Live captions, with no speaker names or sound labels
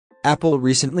Apple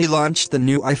recently launched the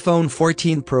new iPhone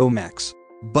 14 Pro Max.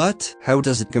 But how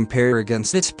does it compare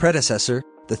against its predecessor,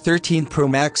 the 13 Pro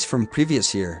Max from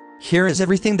previous year? Here is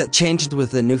everything that changed with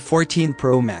the new 14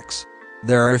 Pro Max.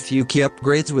 There are a few key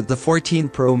upgrades with the 14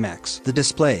 Pro Max. The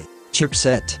display,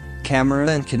 chipset, camera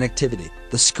and connectivity.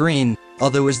 The screen,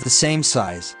 although is the same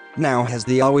size, now has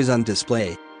the always-on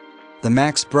display. The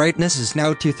max brightness is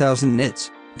now 2000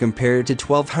 nits, compared to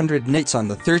 1200 nits on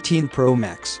the 13 Pro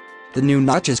Max. The new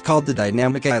notch is called the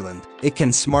Dynamic Island. It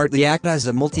can smartly act as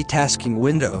a multitasking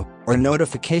window or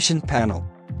notification panel.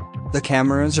 The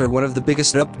cameras are one of the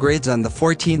biggest upgrades on the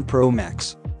 14 Pro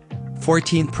Max.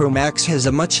 14 Pro Max has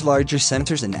a much larger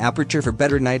sensors and aperture for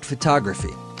better night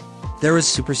photography. There is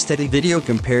super steady video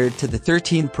compared to the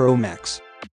 13 Pro Max.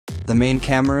 The main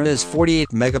camera is 48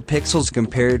 megapixels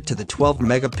compared to the 12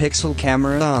 megapixel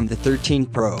camera on the 13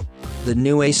 Pro. The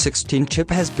new A16 chip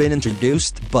has been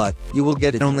introduced, but you will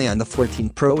get it only on the 14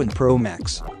 Pro and Pro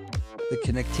Max. The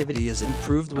connectivity is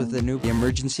improved with the new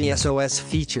emergency SOS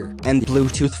feature and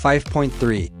Bluetooth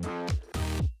 5.3.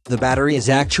 The battery is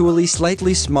actually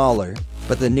slightly smaller,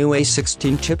 but the new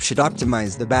A16 chip should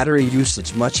optimize the battery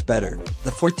usage much better.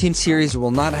 The 14 series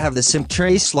will not have the SIM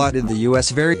tray slot in the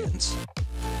US variants.